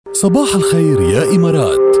صباح الخير يا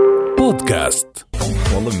إمارات بودكاست.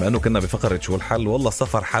 والله بما انه كنا بفقرة شو الحل، والله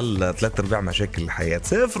السفر حل 3/4 مشاكل الحياة.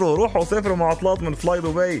 روحوا سافروا مع عطلات من فلاي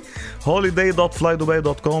دبي.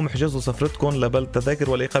 holiday.flydubai.com. احجزوا سفرتكم لبلد تذاكر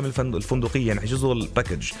والإقامة الفندقية، يعني احجزوا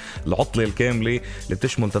الباكج، العطلة الكاملة اللي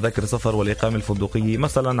بتشمل تذاكر سفر والإقامة الفندقية،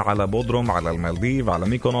 مثلا على بودروم، على المالديف، على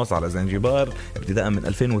ميكونوس، على زنجبار، ابتداء من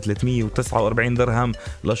 2349 درهم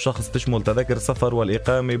للشخص، تشمل تذاكر سفر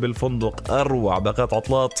والإقامة بالفندق. أروع باقات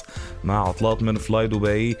عطلات مع عطلات من فلاي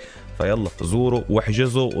دبي. فيلا زوروا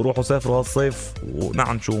واحجزوا وروحوا سافروا هالصيف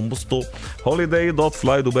ونعنشوا وانبسطوا.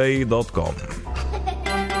 holiday.flydubai.com.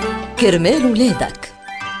 كرمال ولادك.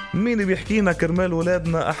 مين بيحكينا كرمال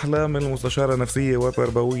ولادنا؟ أحلى من المستشارة نفسية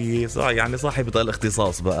وتربوية، يعني صاحبة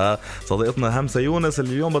الاختصاص بقى، صديقتنا همسة يونس،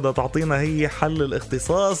 اللي اليوم بدها تعطينا هي حل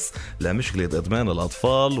الاختصاص لمشكلة إدمان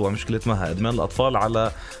الأطفال، ومشكلة مها إدمان الأطفال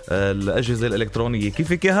على الأجهزة الإلكترونية.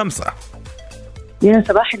 كيفك يا همسة؟ يا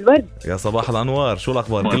صباح الورد. يا صباح الأنوار، شو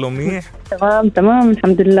الأخبار؟ كله منيح؟ تمام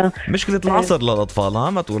الحمد لله. مشكلة العصر للأطفال،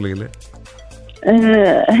 ما تقولي لي.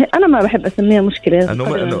 أنا ما بحب أسميها مشكلة،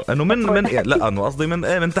 أنه من لا أنه قصدي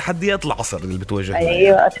من تحديات العصر اللي بتواجهنا.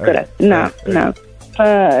 أيوة أشكرك. نعم.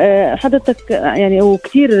 فحضرتك يعني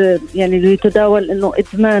وكثير يعني اللي يتداول إنه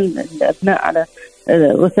إدمان الأبناء على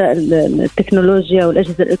وسائل التكنولوجيا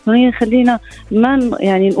والأجهزة الإلكترونية، خلينا ما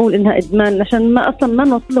يعني نقول إنها إدمان عشان ما أصلا ما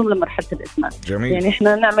نوصلهم لمرحلة الإدمان. جميل. يعني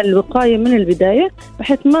إحنا نعمل وقاية من البداية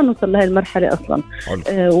بحيث ما نوصل لهي المرحلة أصلا.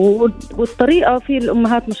 والطرريقة في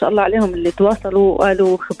الأمهات ما شاء الله عليهم اللي تواصلوا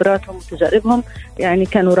وقالوا خبراتهم وتجاربهم، يعني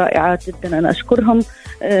كانوا رائعات جدا، أنا أشكرهم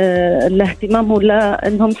لاهتمامهم،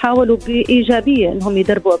 لأنهم حاولوا بإيجابية إنهم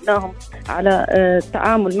يدربوا أبنائهم على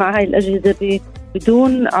التعامل مع هاي الأجهزة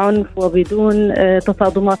بدون عنف وبدون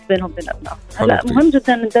تصادمات بينهم وبين أبنائهم. هلا مهم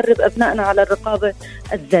جدا ندرب أبنائنا على الرقابة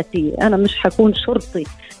الذاتية. أنا مش حكون شرطي،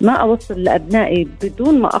 ما أوصل لأبنائي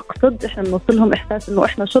بدون ما أقصد، إحنا نوصلهم إحساس إنه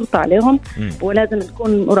إحنا شرطة عليهم، ولازم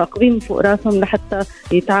نكون مراقبين فوق راسهم لحتى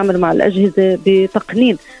يتعاملوا مع الأجهزة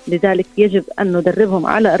بتقنين. لذلك يجب أن ندربهم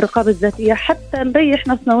على الرقابة الذاتية حتى نريح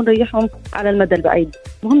نفسنا ونريحهم على المدى البعيد.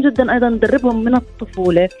 مهم جدا أيضا ندربهم من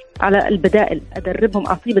الطفولة على البدائل، أدربهم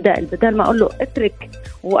أعطيه بدل ما أقول له اترك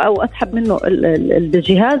أو أسحب منه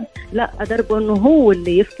الجهاز، لا أدربه إنه هو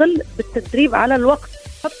اللي يفصل بالتدريب على الوقت.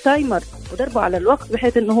 حط تايمر ودربه على الوقت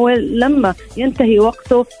بحيث إنه هو لما ينتهي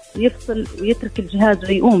وقته يفصل ويترك الجهاز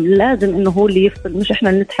ويقوم. لازم إنه هو اللي يفصل، مش إحنا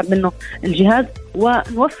اللي نسحب منه الجهاز،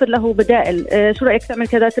 ونوفر له بدائل. شو رأيك تعمل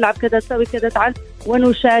كذا، تلعب كذا، تسوي كذا، تعال،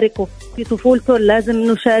 ونشاركه في طفولته.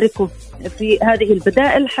 لازم نشاركه في هذه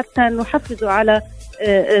البدائل حتى نحفزه على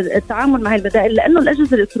التعامل مع البدائل، لأنه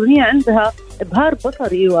الأجهزة الإلكترونية عندها إبهار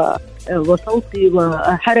بصري وصوتي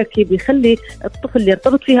وحركي بيخلي الطفل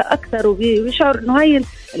يرتبط فيها أكثر ويشعر إنه هاي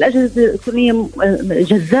الأجهزة الإلكترونية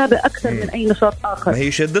جذابة أكثر من أي نشاط آخر.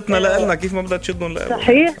 هي شدتنا لنا كيف ما بدها تشدهم لنا.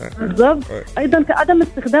 صحيح بالضبط. أيضا عدم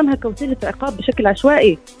استخدامها كوسيلة عقاب بشكل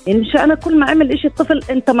عشوائي. يعني مش أنا كل ما عمل إشي الطفل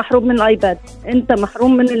أنت محروم من الآيباد، أنت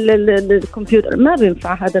محروم من الكمبيوتر، ما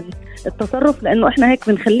بينفع هذا التصرف، لأنه إحنا هيك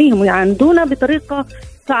بنخليهم يعاندونا بطريقة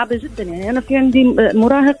صعبة جدا. يعني أنا في عندي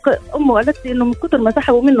مراهق أمه قالت لي إنه من كتر ما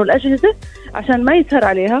سحبوا منه الأجهزة عشان ما يسهر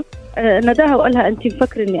عليها، نداها وقالها أنت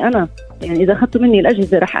مفكرة إني أنا يعني إذا أخذتوا مني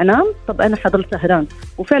الأجهزة رح أنام؟ طب أنا حضل سهران.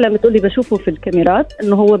 وفعلا بتقولي بشوفه في الكاميرات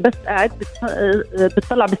إنه هو بس قاعد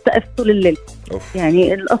بتطلع بالسقف طول الليل.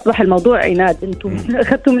 يعني أصبح الموضوع عناد، أنتم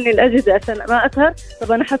أخذتوا مني الأجهزة عشان ما أسهر،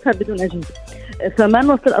 طب أنا حسهر بدون أجهزة. فما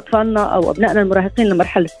نوصل أطفالنا أو أبنائنا المراهقين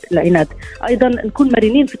لمرحلة العناد. أيضا نكون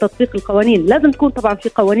مرنين في تطبيق القوانين. لازم تكون طبعا في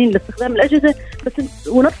قوانين لاستخدام الأجهزة بس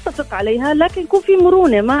ونتفق عليها، لكن يكون في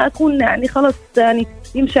مرونة، ما أكون يعني خلص يعني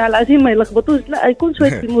يمشي على العجين ما يلخبطوش، لا يكون شوية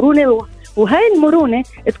في مرونة. وهاي المرونة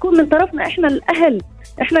تكون من طرفنا إحنا الأهل،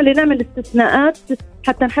 إحنا اللي نعمل استثناءات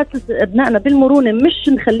حتى نحسس أبنائنا بالمرونة، مش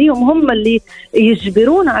نخليهم هم اللي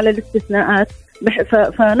يجبرونا على الاستثناءات،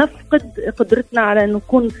 فنفقد قدرتنا على أن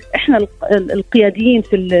نكون إحنا القياديين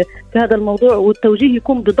في هذا الموضوع، والتوجيه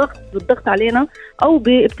يكون بالضغط علينا أو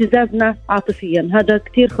بابتزازنا عاطفيا. هذا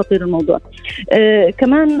كتير خطير الموضوع.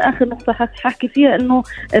 كمان آخر نقطة ححكي فيها أنه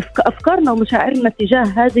أفكارنا ومشاعرنا تجاه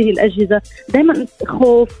هذه الأجهزة دائما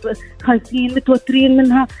خوف، خايفين، متوترين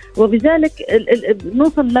منها، وبذلك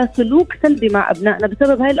نوصل لسلوك سلبي مع أبنائنا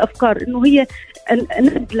بسبب هاي الأفكار، إنه هي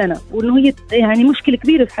ند لنا وإنه هي يعني مشكلة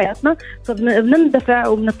كبيرة في حياتنا. فبنبدأ بنندفع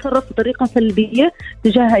وبنتصرف بطريقة سلبية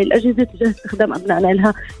تجاه هاي الأجهزة، تجاه استخدام أبنائنا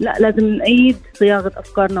لها. لا، لازم نعيد صياغة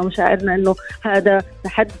أفكارنا ومشاعرنا إنه هذا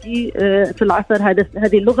تحدي في العصر،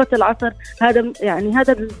 هذه لغة العصر،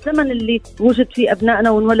 هذا الزمن اللي وجد فيه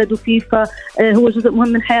أبنائنا وانولدوا فيه، فهو جزء مهم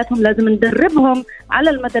من حياتهم. لازم ندربهم على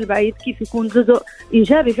المدى البعيد كيف يكون جزء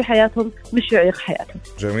إيجابي في حياتهم، مش يعيق حياتهم.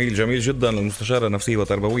 جميل جميل جدا. المستشارة النفسية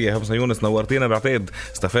والتربوية همسة يونس، نورتينا. بعتقد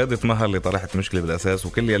استفادت مها اللي طرحت مشكلة بالأساس،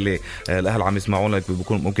 وكل يلي الأهل عم يسمعونا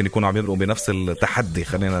ممكن يكونوا عم يمرقوا بنفس التحدي،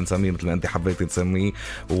 خلينا نسميه مثل ما أنت حبيتي تسميه.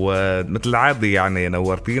 ومثل العادة يعني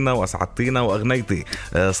نورتينا وأسعدتينا وأغنيتي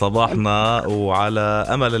صباحنا، وعلى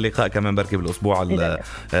أمل اللقاء كمان بركي بالأسبوع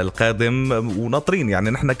القادم. وناطرين يعني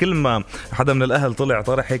نحن كل ما حدا من الأهل طلع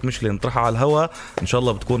طرح هيك مشكلة نطرحها على الهوا، إن شاء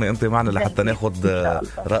الله بتكوني أنت معنا لحتى ناخد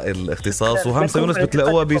رأي الاختصاص. وهمسة يونس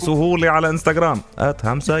بتلاقوها بسهولة على انستغرام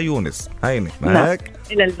 @همسة يونس. هيني ما هيك.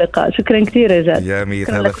 إلى اللقاء. شكرا كثير يا جاد. يا ميت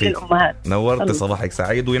هلا فيك. نورت. صباحك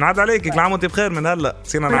سعيد وينعاد عليك. كل عام وانت بخير. من هلا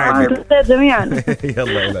سينا نعيد جميعا.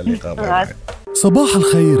 يلا إلى اللقاء. صباح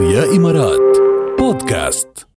الخير يا إمارات بودكاست.